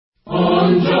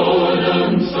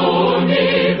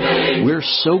We're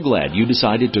so glad you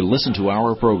decided to listen to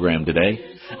our program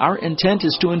today. Our intent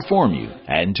is to inform you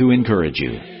and to encourage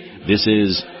you. This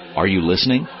is Are You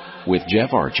Listening? With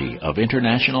Jeff Archie of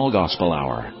International Gospel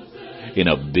Hour. In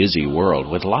a busy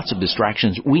world with lots of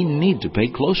distractions, we need to pay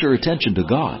closer attention to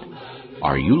God.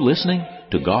 Are you listening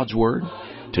to God's Word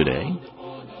today?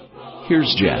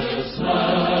 Here's Jeff.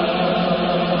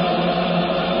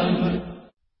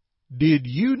 Did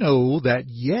you know that,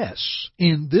 yes,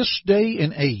 in this day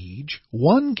and age,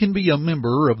 one can be a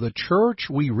member of the church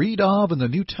we read of in the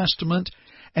New Testament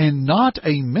and not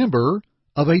a member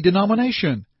of a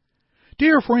denomination?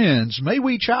 Dear friends, may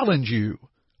we challenge you.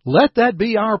 Let that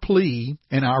be our plea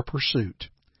and our pursuit.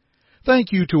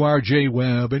 Thank you to our J.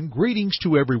 Webb, and greetings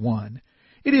to everyone.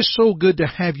 It is so good to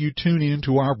have you tune in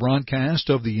to our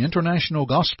broadcast of the International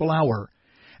Gospel Hour,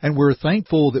 and we're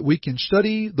thankful that we can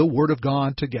study the Word of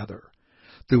God together.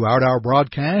 Throughout our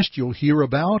broadcast, you'll hear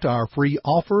about our free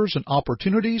offers and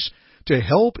opportunities to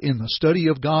help in the study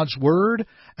of God's Word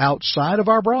outside of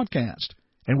our broadcast,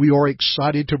 and we are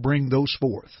excited to bring those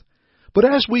forth. But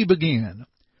as we begin,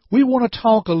 we want to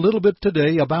talk a little bit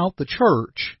today about the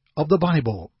church of the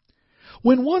Bible.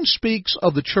 When one speaks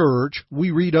of the church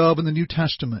we read of in the New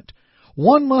Testament,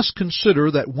 one must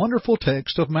consider that wonderful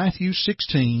text of Matthew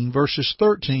 16, verses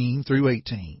 13 through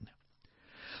 18.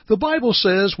 The Bible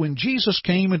says, when Jesus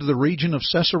came into the region of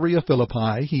Caesarea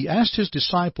Philippi, he asked his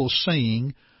disciples,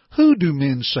 saying, "Who do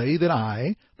men say that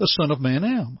I, the Son of Man,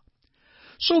 am?"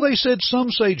 So they said,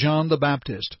 "Some say John the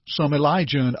Baptist, some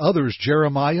Elijah, and others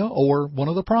Jeremiah or one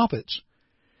of the prophets."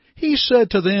 He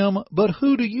said to them, "But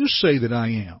who do you say that I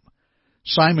am?"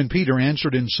 Simon Peter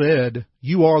answered and said,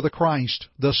 "You are the Christ,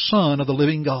 the Son of the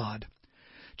living God."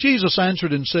 Jesus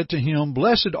answered and said to him,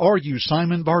 "Blessed are you,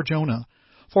 Simon Bar-Jonah,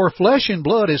 for flesh and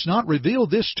blood has not revealed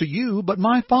this to you, but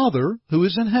my Father who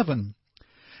is in heaven.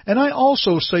 And I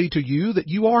also say to you that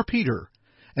you are Peter,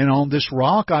 and on this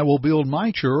rock I will build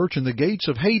my church, and the gates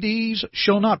of Hades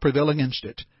shall not prevail against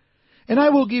it. And I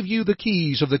will give you the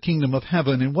keys of the kingdom of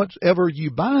heaven, and whatever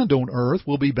you bind on earth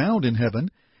will be bound in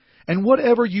heaven, and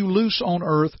whatever you loose on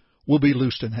earth will be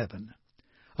loosed in heaven."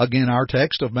 Again, our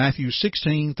text of Matthew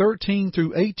 16, 13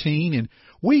 through 18, and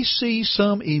we see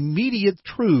some immediate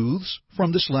truths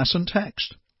from this lesson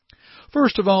text.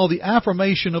 First of all, the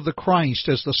affirmation of the Christ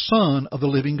as the Son of the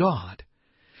living God.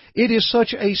 It is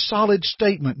such a solid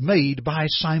statement made by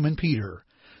Simon Peter.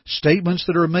 Statements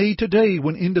that are made today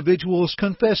when individuals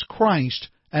confess Christ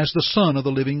as the Son of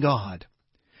the living God.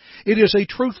 It is a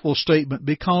truthful statement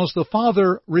because the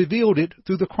Father revealed it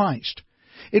through the Christ.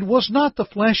 It was not the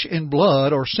flesh and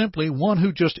blood or simply one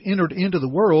who just entered into the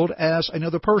world as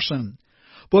another person,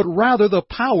 but rather the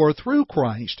power through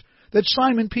Christ that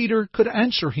Simon Peter could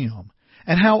answer him,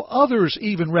 and how others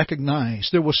even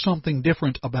recognized there was something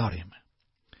different about him.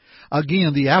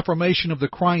 Again, the affirmation of the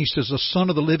Christ as the Son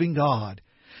of the living God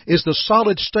is the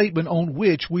solid statement on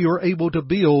which we are able to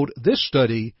build this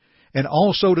study and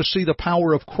also to see the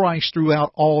power of Christ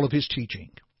throughout all of his teaching.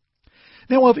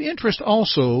 Now, of interest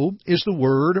also is the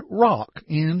word rock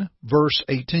in verse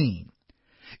 18.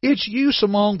 Its use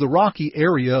among the rocky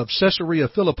area of Caesarea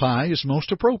Philippi is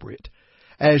most appropriate,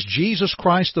 as Jesus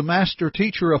Christ the Master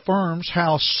Teacher affirms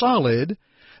how solid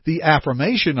the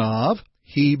affirmation of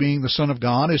He being the Son of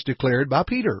God is declared by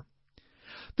Peter.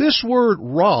 This word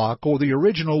rock, or the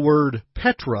original word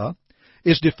Petra,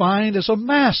 is defined as a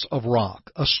mass of rock,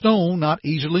 a stone not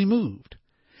easily moved.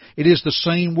 It is the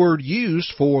same word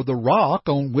used for the rock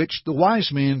on which the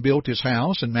wise men built his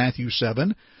house in Matthew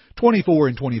 7, 24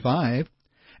 and 25,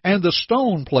 and the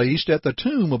stone placed at the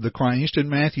tomb of the Christ in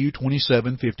Matthew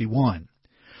 27, 51.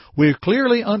 We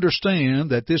clearly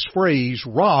understand that this phrase,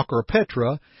 rock or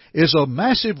Petra, is a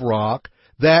massive rock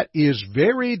that is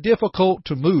very difficult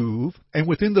to move, and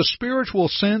within the spiritual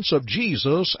sense of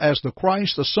Jesus as the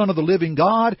Christ, the Son of the living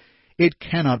God, it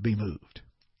cannot be moved.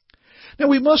 Now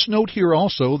we must note here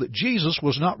also that Jesus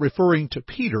was not referring to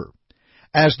Peter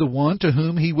as the one to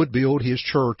whom he would build his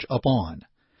church upon.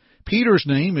 Peter's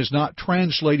name is not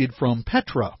translated from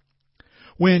Petra.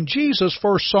 When Jesus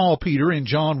first saw Peter in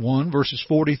John 1, verses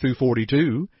 40 through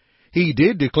 42, he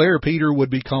did declare Peter would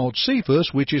be called Cephas,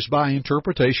 which is by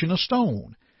interpretation a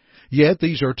stone. Yet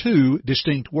these are two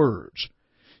distinct words.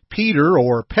 Peter,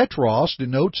 or Petros,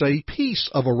 denotes a piece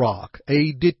of a rock,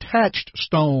 a detached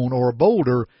stone or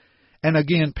boulder, and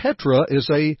again Petra is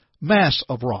a mass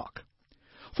of rock.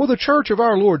 For the church of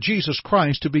our Lord Jesus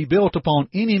Christ to be built upon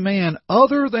any man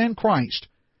other than Christ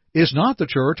is not the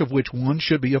church of which one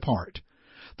should be a part.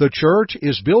 The church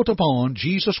is built upon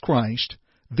Jesus Christ,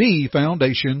 the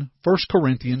foundation, 1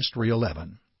 Corinthians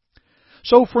 3:11.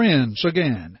 So friends,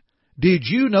 again, did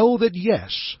you know that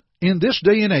yes, in this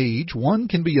day and age, one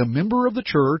can be a member of the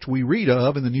church we read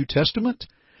of in the New Testament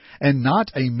and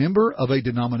not a member of a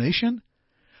denomination?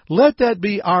 Let that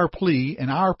be our plea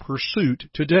and our pursuit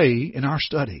today in our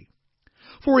study.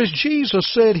 For as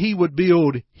Jesus said He would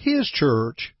build His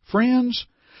church, friends,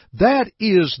 that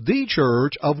is the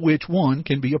church of which one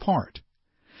can be a part.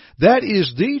 That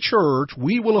is the church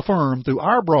we will affirm through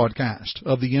our broadcast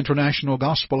of the International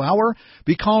Gospel Hour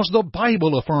because the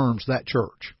Bible affirms that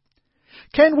church.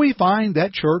 Can we find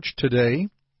that church today?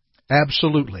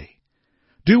 Absolutely.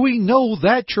 Do we know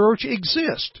that church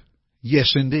exists?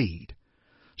 Yes, indeed.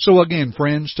 So again,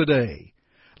 friends, today,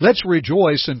 let's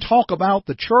rejoice and talk about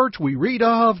the church we read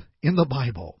of in the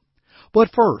Bible.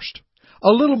 But first, a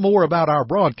little more about our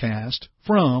broadcast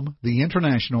from the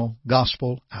International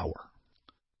Gospel Hour.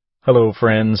 Hello,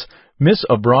 friends. Miss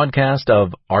a broadcast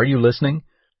of Are You Listening?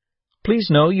 Please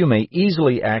know you may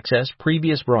easily access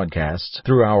previous broadcasts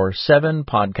through our 7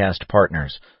 podcast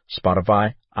partners: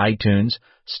 Spotify, iTunes,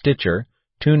 Stitcher,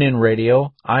 TuneIn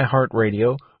Radio,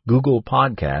 iHeartRadio, Google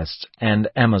Podcasts, and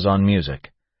Amazon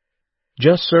Music.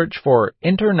 Just search for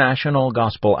International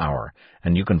Gospel Hour,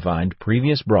 and you can find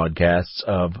previous broadcasts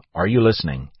of Are You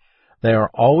Listening? They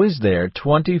are always there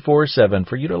 24/7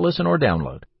 for you to listen or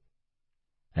download.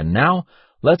 And now,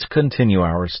 let's continue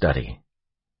our study.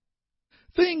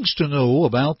 Things to know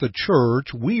about the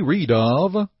church we read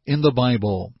of in the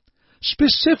Bible.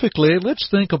 Specifically, let's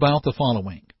think about the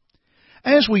following.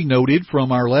 As we noted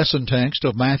from our lesson text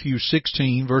of Matthew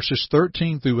 16, verses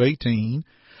 13 through 18,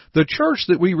 the church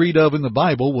that we read of in the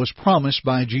Bible was promised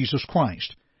by Jesus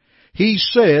Christ. He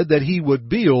said that He would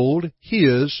build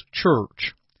His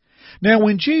church. Now,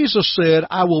 when Jesus said,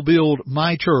 I will build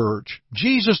my church,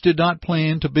 Jesus did not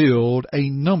plan to build a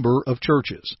number of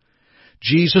churches.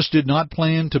 Jesus did not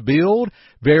plan to build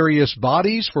various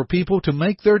bodies for people to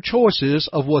make their choices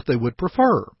of what they would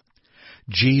prefer.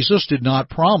 Jesus did not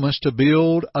promise to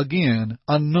build, again,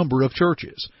 a number of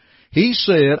churches. He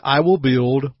said, I will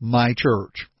build my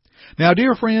church. Now,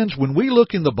 dear friends, when we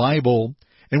look in the Bible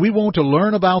and we want to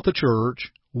learn about the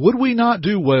church, would we not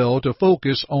do well to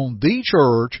focus on the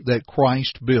church that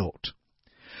Christ built?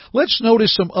 Let's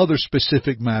notice some other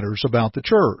specific matters about the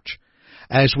church.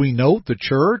 As we note, the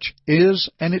church is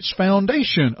and its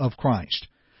foundation of Christ.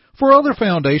 For other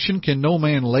foundation can no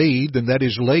man lay than that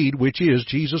is laid, which is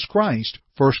Jesus Christ.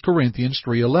 1 Corinthians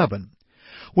 3:11.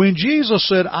 When Jesus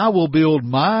said, I will build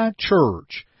my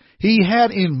church, He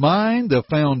had in mind the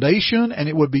foundation, and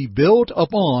it would be built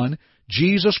upon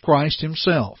Jesus Christ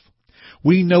Himself.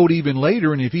 We note even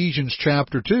later in Ephesians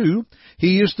chapter 2,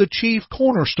 He is the chief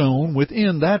cornerstone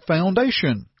within that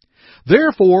foundation.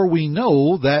 Therefore, we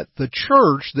know that the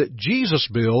church that Jesus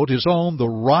built is on the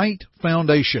right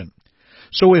foundation.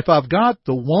 So if I've got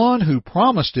the one who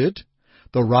promised it,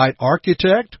 the right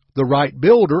architect, the right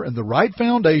builder, and the right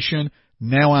foundation,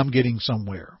 now I'm getting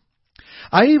somewhere.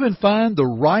 I even find the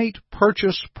right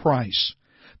purchase price.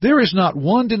 There is not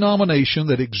one denomination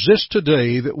that exists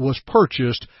today that was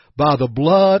purchased by the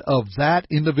blood of that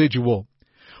individual.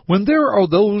 When there are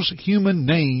those human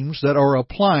names that are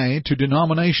applied to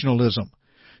denominationalism,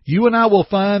 you and I will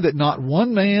find that not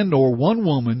one man nor one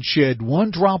woman shed one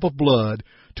drop of blood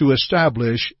to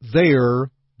establish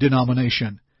their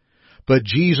denomination. But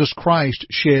Jesus Christ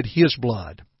shed His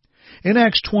blood. In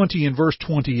Acts 20 and verse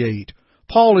 28,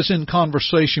 Paul is in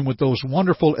conversation with those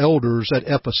wonderful elders at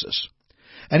Ephesus.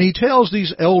 And he tells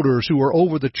these elders who are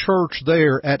over the church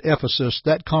there at Ephesus,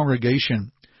 that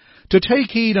congregation, to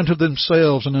take heed unto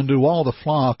themselves and unto all the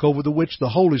flock over the which the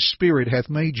Holy Spirit hath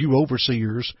made you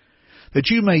overseers, that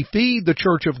you may feed the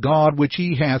church of God which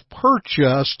He hath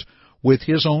purchased with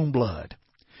His own blood.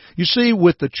 You see,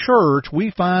 with the church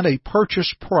we find a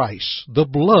purchase price, the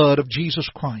blood of Jesus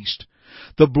Christ.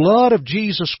 The blood of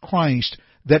Jesus Christ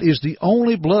that is the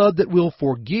only blood that will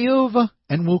forgive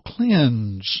and will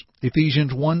cleanse.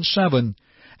 Ephesians 1:7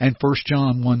 and 1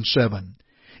 John 1:7.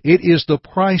 It is the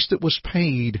price that was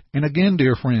paid. And again,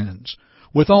 dear friends,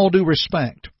 with all due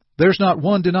respect, there's not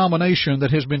one denomination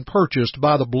that has been purchased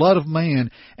by the blood of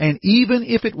man, and even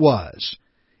if it was,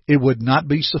 it would not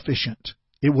be sufficient.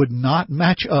 It would not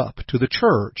match up to the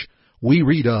church we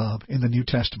read of in the New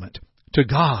Testament. To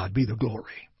God be the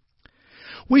glory.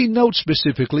 We note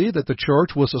specifically that the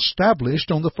church was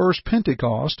established on the first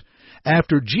Pentecost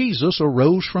after Jesus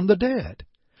arose from the dead.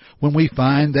 When we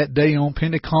find that day on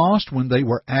Pentecost when they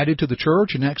were added to the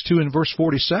church in Acts 2 and verse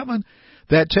 47,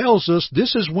 that tells us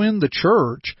this is when the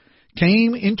church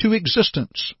came into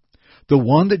existence. The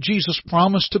one that Jesus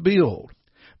promised to build,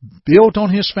 built on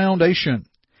His foundation,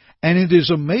 And it is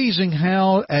amazing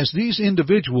how, as these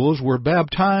individuals were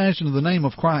baptized into the name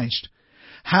of Christ,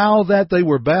 how that they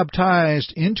were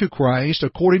baptized into Christ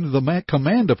according to the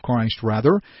command of Christ,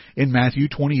 in Matthew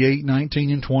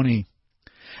 28:19 and 20.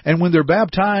 And when they're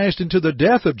baptized into the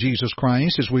death of Jesus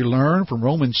Christ, as we learn from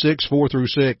Romans 6:4 through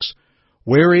 6,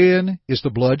 wherein is the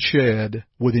blood shed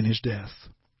within his death.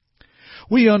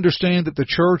 We understand that the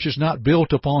church is not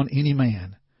built upon any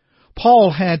man.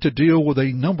 Paul had to deal with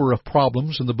a number of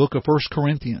problems in the book of 1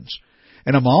 Corinthians,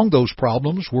 and among those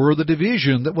problems were the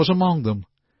division that was among them.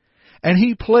 And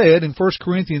he pled in 1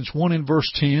 Corinthians 1 and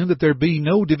verse 10 that there be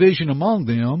no division among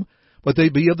them, but they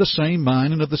be of the same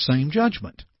mind and of the same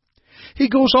judgment. He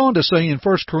goes on to say in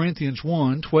 1 Corinthians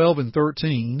 1:12 and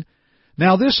 13,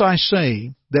 Now this I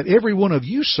say, that every one of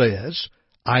you says,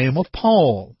 I am of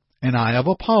Paul, and I of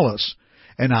Apollos,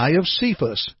 and I of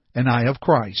Cephas, and I of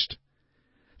Christ.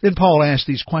 Then Paul asked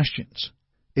these questions.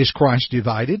 Is Christ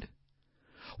divided?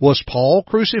 Was Paul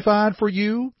crucified for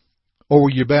you? Or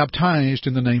were you baptized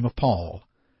in the name of Paul?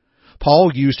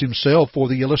 Paul used himself for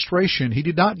the illustration. He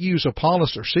did not use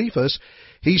Apollos or Cephas.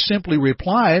 He simply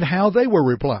replied how they were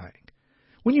replying.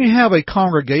 When you have a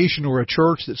congregation or a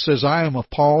church that says, I am of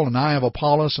Paul, and I of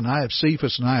Apollos, and I of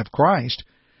Cephas, and I of Christ,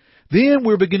 then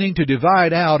we're beginning to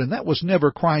divide out, and that was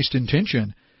never Christ's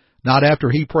intention, not after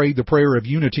he prayed the prayer of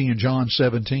unity in John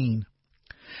 17.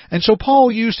 And so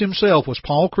Paul used himself. Was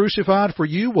Paul crucified for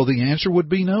you? Well, the answer would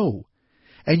be no.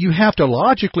 And you have to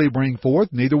logically bring forth,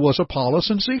 neither was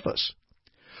Apollos and Cephas.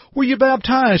 Were you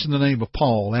baptized in the name of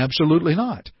Paul? Absolutely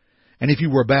not. And if you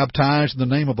were baptized in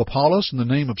the name of Apollos and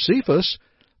the name of Cephas,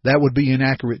 that would be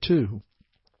inaccurate too.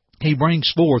 He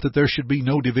brings forth that there should be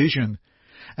no division,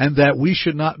 and that we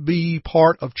should not be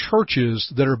part of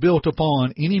churches that are built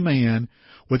upon any man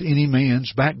with any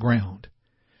man's background.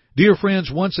 Dear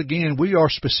friends, once again, we are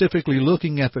specifically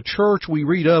looking at the church we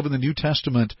read of in the New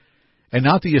Testament and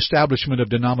not the establishment of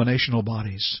denominational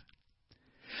bodies.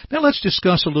 Now let's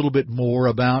discuss a little bit more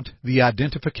about the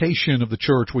identification of the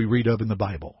church we read of in the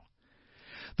Bible.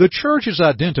 The church is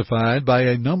identified by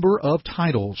a number of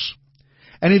titles,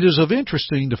 and it is of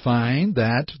interesting to find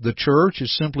that the church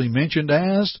is simply mentioned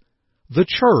as the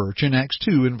church in Acts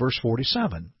 2 and verse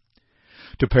 47.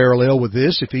 To parallel with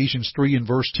this, Ephesians 3 and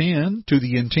verse 10, to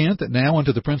the intent that now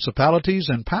unto the principalities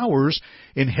and powers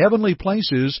in heavenly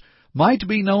places might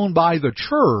be known by the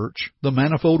church the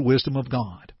manifold wisdom of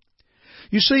God.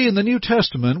 You see, in the New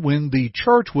Testament, when the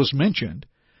church was mentioned,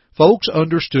 folks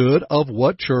understood of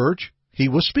what church he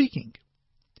was speaking.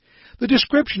 The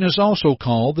description is also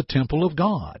called the temple of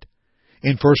God.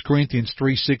 In 1 Corinthians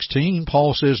 3:16,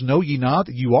 Paul says, Know ye not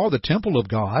that you are the temple of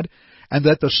God, and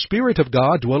that the Spirit of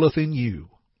God dwelleth in you?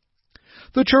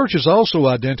 The church is also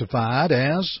identified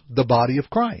as the body of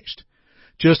Christ,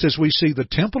 just as we see the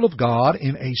temple of God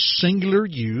in a singular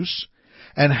use,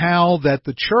 and how that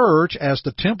the church, as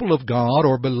the temple of God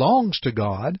or belongs to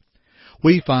God,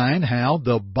 we find how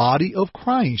the body of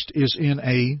Christ is in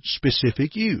a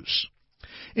specific use.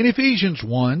 In Ephesians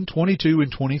 1:22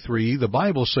 and 23, the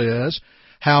Bible says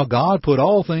how God put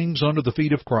all things under the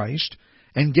feet of Christ,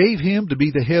 and gave him to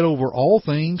be the head over all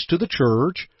things to the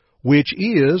church, which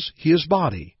is his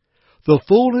body, the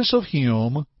fullness of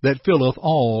him that filleth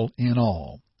all in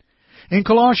all. In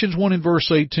Colossians 1 and verse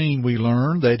 18 we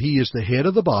learn that he is the head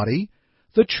of the body,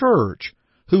 the church,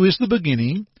 who is the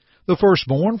beginning, the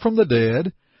firstborn from the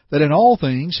dead, that in all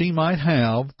things he might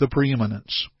have the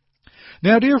preeminence.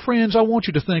 Now, dear friends, I want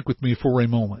you to think with me for a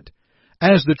moment.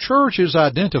 As the church is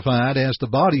identified as the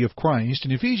body of Christ,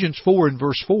 in Ephesians 4 and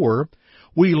verse 4,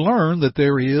 we learn that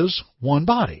there is one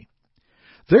body.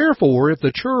 Therefore, if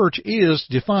the church is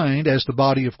defined as the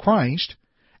body of Christ,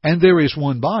 and there is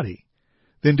one body,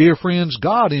 then, dear friends,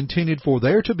 God intended for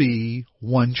there to be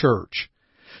one church.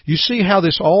 You see how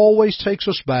this always takes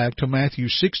us back to Matthew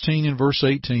 16 and verse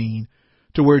 18,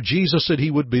 to where Jesus said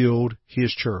he would build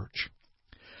his church.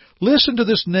 Listen to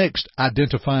this next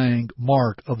identifying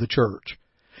mark of the church.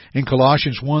 In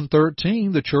Colossians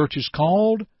 1:13, the church is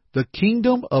called the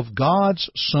kingdom of God's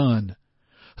Son,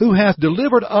 who hath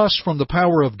delivered us from the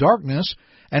power of darkness,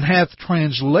 and hath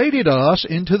translated us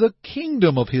into the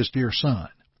kingdom of his dear Son.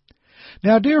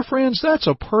 Now, dear friends, that's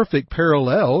a perfect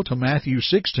parallel to Matthew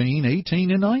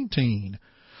 16:18 and 19,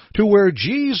 to where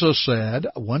Jesus said,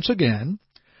 once again,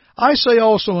 I say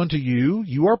also unto you,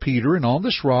 you are Peter, and on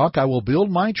this rock I will build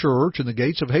my church, and the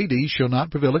gates of Hades shall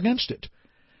not prevail against it.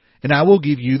 And I will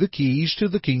give you the keys to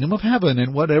the kingdom of heaven,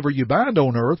 and whatever you bind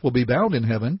on earth will be bound in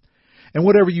heaven, and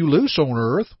whatever you loose on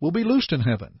earth will be loosed in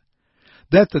heaven.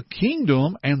 That the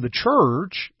kingdom and the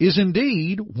church is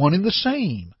indeed one and the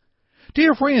same.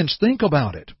 Dear friends, think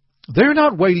about it. They're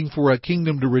not waiting for a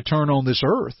kingdom to return on this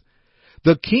earth.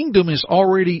 The kingdom is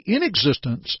already in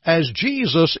existence as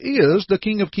Jesus is the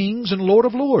King of Kings and Lord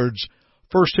of Lords,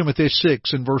 1 Timothy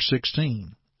 6 and verse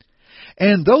 16.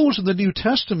 And those in the New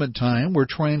Testament time were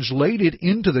translated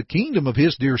into the kingdom of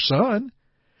His dear Son,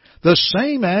 the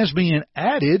same as being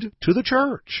added to the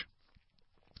church.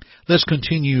 Let's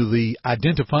continue the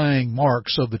identifying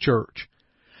marks of the church.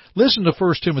 Listen to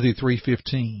 1 Timothy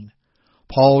 3:15.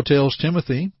 Paul tells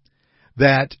Timothy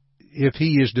that if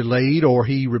he is delayed, or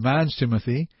he reminds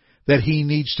Timothy that he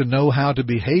needs to know how to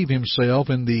behave himself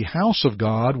in the house of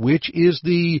God, which is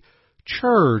the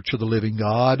church of the living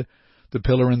God, the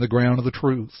pillar and the ground of the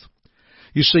truth.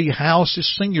 You see, house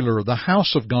is singular, the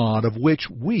house of God, of which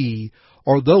we,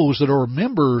 or those that are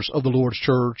members of the Lord's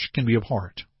church, can be a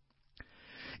part.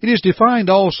 It is defined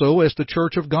also as the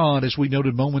church of God, as we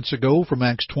noted moments ago from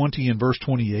Acts 20 and verse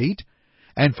 28,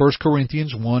 and 1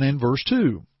 Corinthians 1 and verse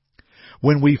 2.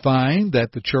 When we find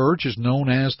that the church is known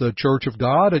as the church of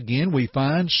God, again we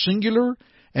find singular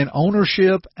and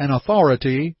ownership and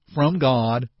authority from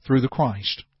God through the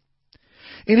Christ.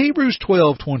 In Hebrews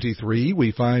 12:23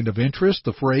 we find of interest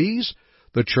the phrase,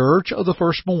 the church of the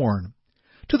firstborn.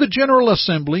 To the general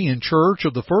assembly and church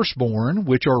of the firstborn,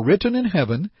 which are written in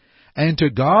heaven, and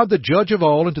to God the judge of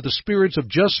all, and to the spirits of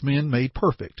just men made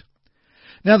perfect.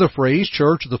 Now the phrase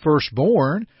church of the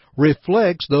firstborn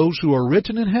reflects those who are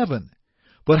written in heaven.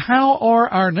 But how are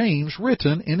our names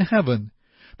written in heaven?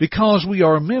 Because we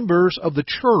are members of the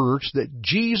church that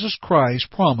Jesus Christ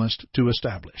promised to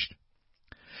establish.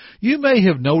 You may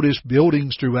have noticed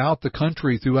buildings throughout the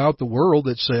country, throughout the world,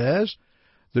 that says,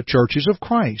 the churches of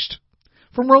Christ.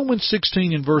 From Romans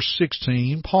 16 and verse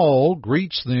 16, Paul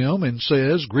greets them and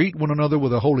says, greet one another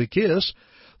with a holy kiss.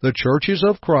 The churches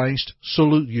of Christ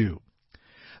salute you.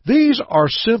 These are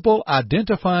simple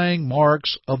identifying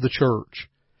marks of the church.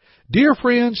 Dear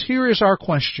friends, here is our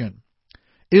question.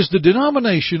 Is the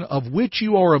denomination of which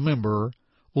you are a member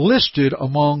listed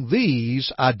among these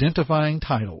identifying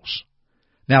titles?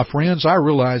 Now, friends, I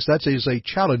realize that is a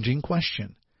challenging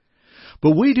question.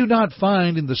 But we do not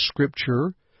find in the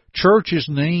Scripture churches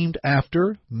named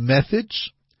after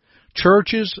methods,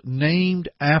 churches named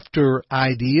after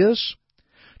ideas,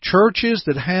 churches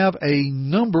that have a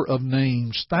number of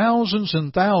names. Thousands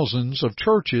and thousands of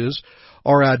churches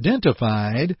are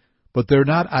identified, but they're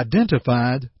not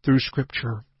identified through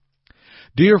Scripture.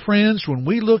 Dear friends, when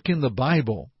we look in the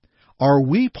Bible, are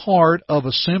we part of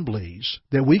assemblies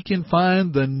that we can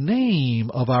find the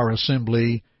name of our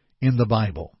assembly in the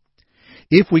Bible?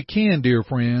 If we can, dear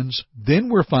friends, then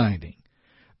we're finding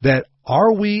that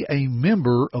are we a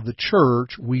member of the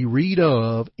church we read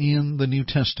of in the New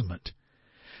Testament?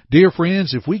 Dear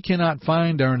friends, if we cannot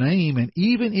find our name, and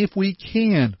even if we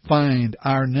can find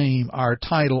our name, our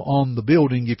title on the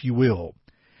building, if you will,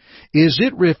 is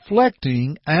it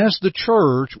reflecting as the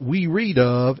church we read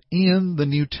of in the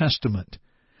New Testament?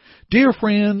 Dear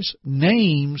friends,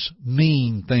 names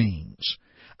mean things.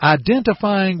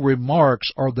 Identifying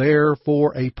remarks are there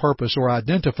for a purpose, or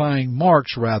identifying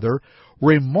marks, rather,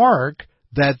 remark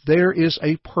that there is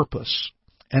a purpose,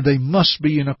 and they must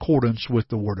be in accordance with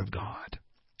the Word of God.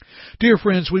 Dear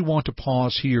friends, we want to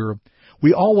pause here.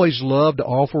 We always love to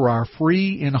offer our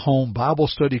free in-home Bible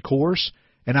study course,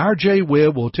 and our Jay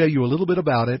Webb will tell you a little bit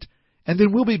about it, and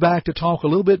then we'll be back to talk a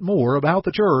little bit more about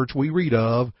the church we read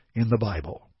of in the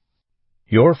Bible.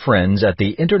 Your friends at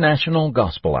the International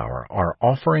Gospel Hour are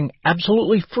offering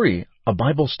absolutely free a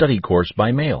Bible study course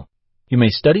by mail. You may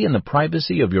study in the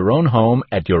privacy of your own home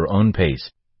at your own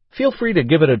pace. Feel free to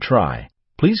give it a try.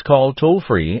 Please call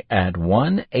toll-free at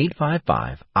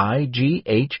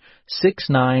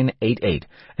 1-855-IGH-6988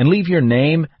 and leave your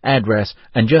name, address,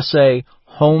 and just say,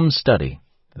 Home Study.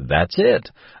 That's it.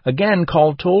 Again,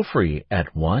 call toll-free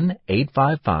at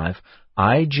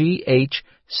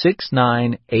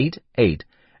 1-855-IGH-6988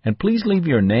 and please leave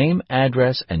your name,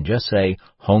 address, and just say,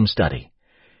 Home Study.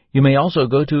 You may also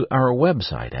go to our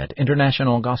website at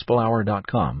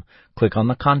internationalgospelhour.com, click on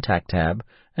the Contact tab,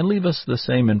 and leave us the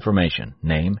same information,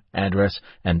 name, address,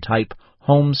 and type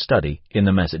Home Study in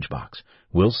the message box.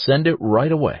 We'll send it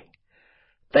right away.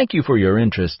 Thank you for your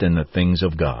interest in the things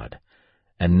of God.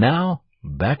 And now,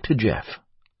 back to Jeff.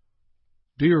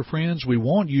 Dear friends, we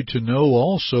want you to know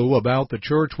also about the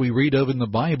church we read of in the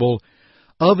Bible,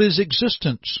 of His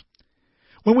existence.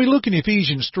 When we look in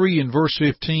Ephesians 3 and verse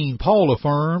 15, Paul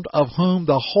affirmed, of whom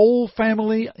the whole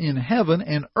family in heaven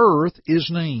and earth is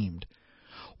named.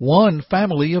 One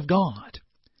family of God.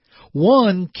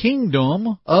 One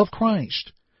kingdom of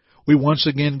Christ. We once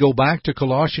again go back to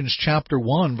Colossians chapter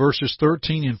 1, verses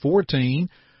 13 and 14,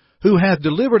 who hath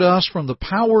delivered us from the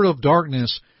power of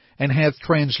darkness, and hath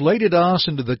translated us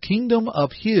into the kingdom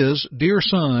of His dear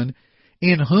Son,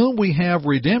 in whom we have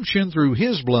redemption through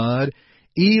His blood,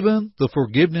 even the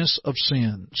forgiveness of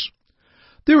sins.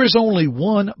 There is only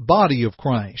one body of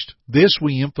Christ. This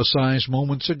we emphasized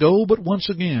moments ago, but once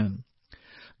again.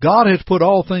 God hath put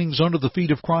all things under the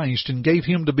feet of Christ, and gave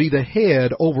Him to be the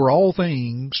head over all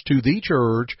things to the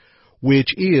church,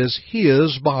 which is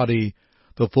His body,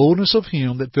 the fullness of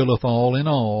Him that filleth all in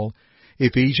all.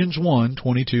 Ephesians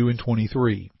 1:22 and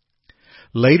 23.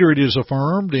 Later it is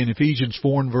affirmed in Ephesians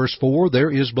 4 and verse 4, there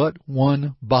is but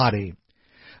one body.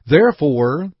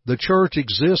 Therefore, the church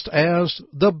exists as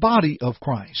the body of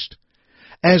Christ,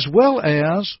 as well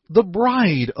as the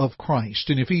bride of Christ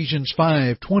in Ephesians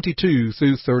 5:22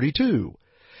 through 32,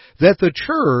 that the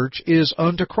church is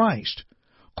unto Christ.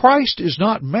 Christ is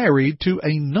not married to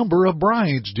a number of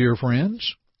brides, dear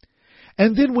friends.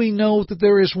 And then we know that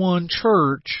there is one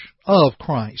church of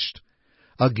Christ.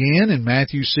 Again, in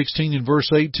Matthew 16 and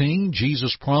verse 18,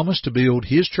 Jesus promised to build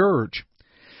His church.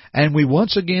 And we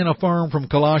once again affirm from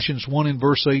Colossians 1 and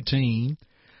verse 18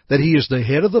 that He is the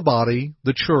head of the body,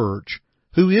 the church,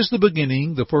 who is the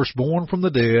beginning, the firstborn from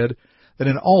the dead, that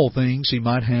in all things He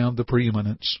might have the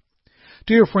preeminence.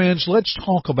 Dear friends, let's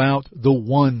talk about the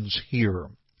ones here.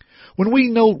 When we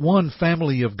note one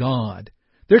family of God,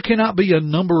 there cannot be a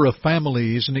number of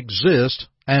families and exist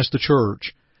as the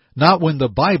church, not when the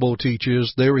Bible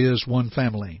teaches there is one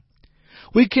family.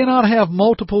 We cannot have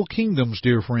multiple kingdoms,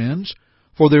 dear friends,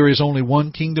 for there is only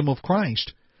one kingdom of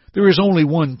Christ. There is only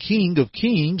one King of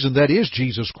kings, and that is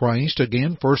Jesus Christ.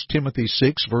 Again, 1 Timothy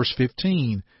 6, verse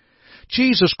 15.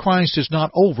 Jesus Christ is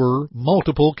not over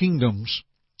multiple kingdoms.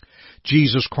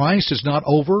 Jesus Christ is not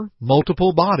over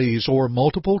multiple bodies or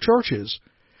multiple churches.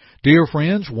 Dear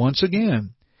friends, once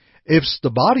again, it's the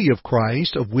body of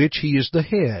Christ of which He is the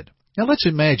head. Now let's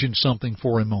imagine something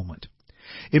for a moment.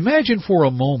 Imagine for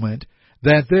a moment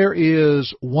that there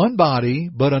is one body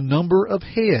but a number of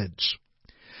heads.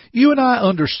 You and I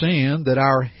understand that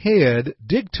our head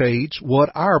dictates what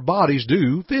our bodies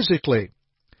do physically.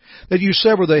 That you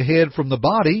sever the head from the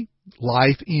body,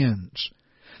 life ends.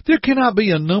 There cannot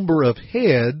be a number of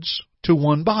heads to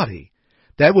one body.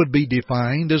 That would be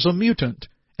defined as a mutant,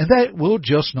 and that will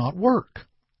just not work.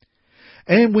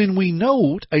 And when we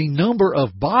note a number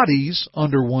of bodies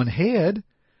under one head,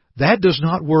 that does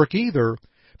not work either,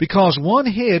 because one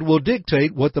head will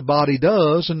dictate what the body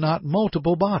does and not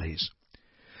multiple bodies.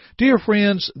 Dear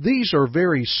friends, these are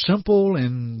very simple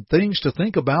and things to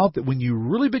think about that when you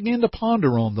really begin to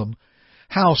ponder on them,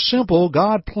 how simple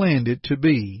God planned it to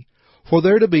be for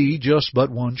there to be just but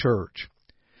one church.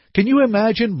 Can you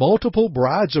imagine multiple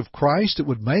brides of Christ that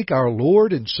would make our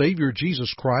Lord and Savior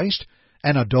Jesus Christ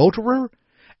an adulterer,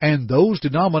 and those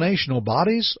denominational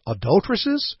bodies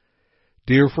adulteresses?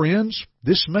 Dear friends,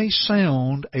 this may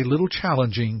sound a little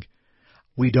challenging.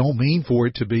 We don't mean for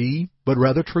it to be, but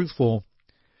rather truthful.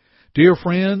 Dear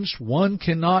friends, one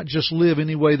cannot just live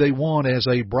any way they want as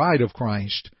a bride of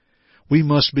Christ. We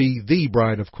must be the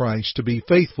bride of Christ to be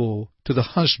faithful to the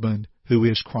husband who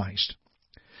is Christ.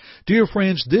 Dear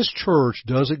friends, this church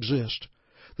does exist.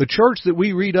 The church that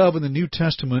we read of in the New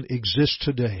Testament exists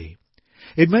today.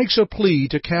 It makes a plea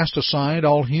to cast aside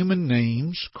all human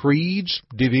names, creeds,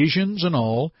 divisions, and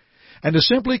all, and to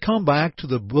simply come back to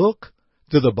the book,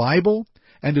 to the Bible,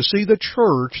 and to see the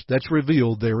church that's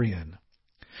revealed therein.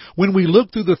 When we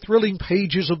look through the thrilling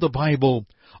pages of the Bible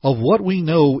of what we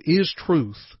know is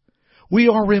truth, we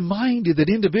are reminded that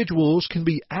individuals can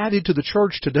be added to the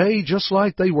church today just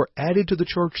like they were added to the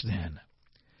church then.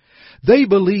 They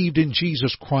believed in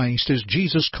Jesus Christ as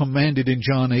Jesus commanded in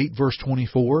John 8, verse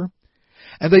 24.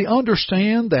 And they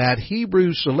understand that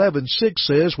Hebrews 11:6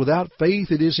 says, without faith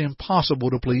it is impossible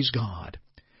to please God.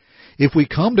 If we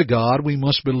come to God, we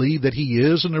must believe that He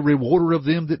is and a rewarder of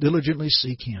them that diligently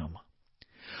seek Him.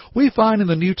 We find in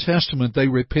the New Testament they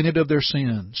repented of their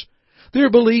sins. Their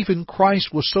belief in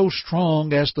Christ was so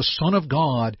strong as the Son of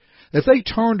God that they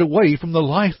turned away from the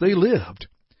life they lived.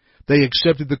 They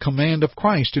accepted the command of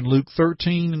Christ in Luke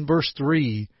 13 and verse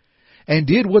 3, and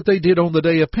did what they did on the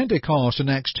day of Pentecost in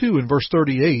Acts 2 and verse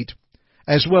 38,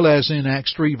 as well as in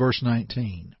Acts 3 verse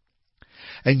 19.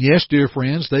 And yes, dear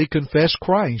friends, they confess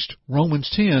Christ, Romans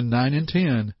 10, 9 and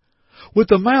 10. With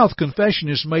the mouth confession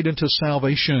is made unto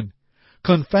salvation.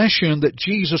 Confession that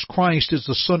Jesus Christ is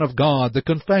the Son of God, the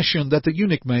confession that the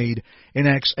eunuch made in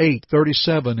Acts 8,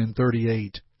 37 and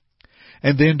 38.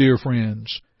 And then, dear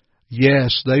friends,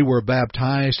 yes, they were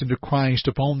baptized into Christ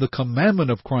upon the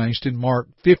commandment of Christ in Mark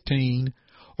 15,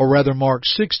 or rather Mark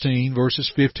 16,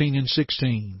 verses 15 and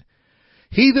 16.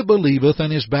 He that believeth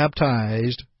and is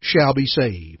baptized shall be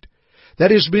saved.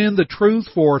 That has been the truth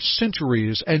for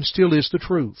centuries and still is the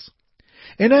truth.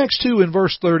 In Acts 2 and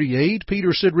verse 38,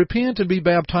 Peter said, "Repent and be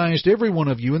baptized every one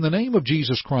of you in the name of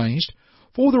Jesus Christ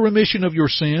for the remission of your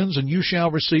sins, and you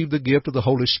shall receive the gift of the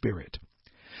Holy Spirit."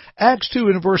 Acts 2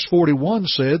 and verse 41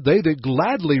 said, "They that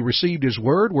gladly received his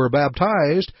word were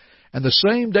baptized, and the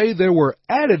same day there were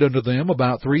added unto them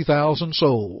about 3,000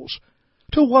 souls."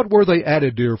 To what were they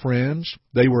added, dear friends?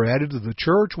 They were added to the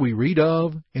church we read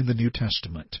of in the New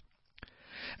Testament.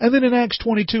 And then in Acts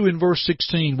 22 and verse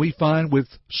 16, we find with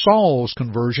Saul's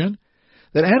conversion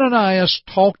that Ananias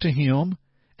talked to him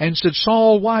and said,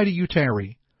 "Saul, why do you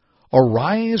tarry?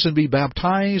 Arise and be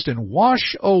baptized and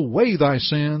wash away thy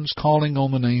sins, calling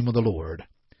on the name of the Lord."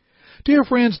 Dear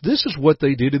friends, this is what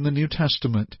they did in the New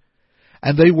Testament.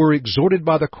 And they were exhorted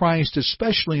by the Christ,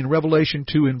 especially in Revelation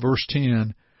 2 and verse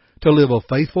 10, to live a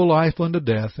faithful life unto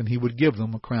death, and he would give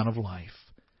them a crown of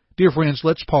life. Dear friends,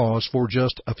 let's pause for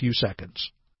just a few seconds.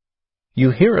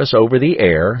 You hear us over the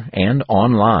air and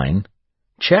online.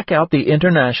 Check out the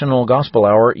International Gospel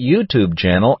Hour YouTube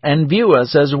channel and view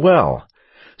us as well.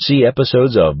 See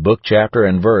episodes of Book, Chapter,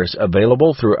 and Verse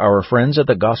available through our friends at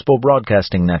the Gospel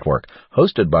Broadcasting Network,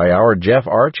 hosted by our Jeff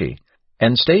Archie.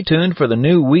 And stay tuned for the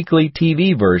new weekly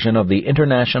TV version of the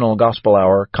International Gospel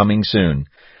Hour coming soon.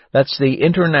 That's the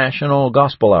International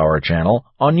Gospel Hour channel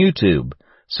on YouTube.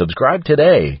 Subscribe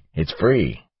today. It's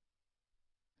free.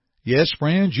 Yes,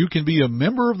 friends, you can be a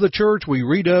member of the church we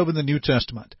read of in the New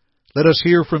Testament. Let us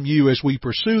hear from you as we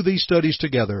pursue these studies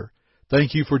together.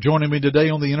 Thank you for joining me today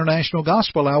on the International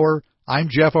Gospel Hour. I'm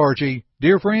Jeff Archie.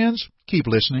 Dear friends, keep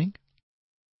listening.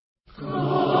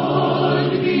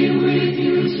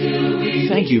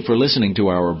 Thank you for listening to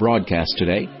our broadcast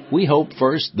today. We hope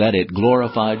first that it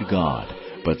glorified God,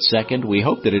 but second, we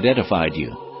hope that it edified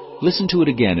you. Listen to it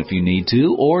again if you need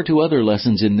to, or to other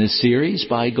lessons in this series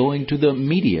by going to the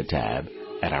Media tab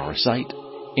at our site,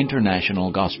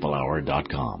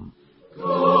 internationalgospelhour.com.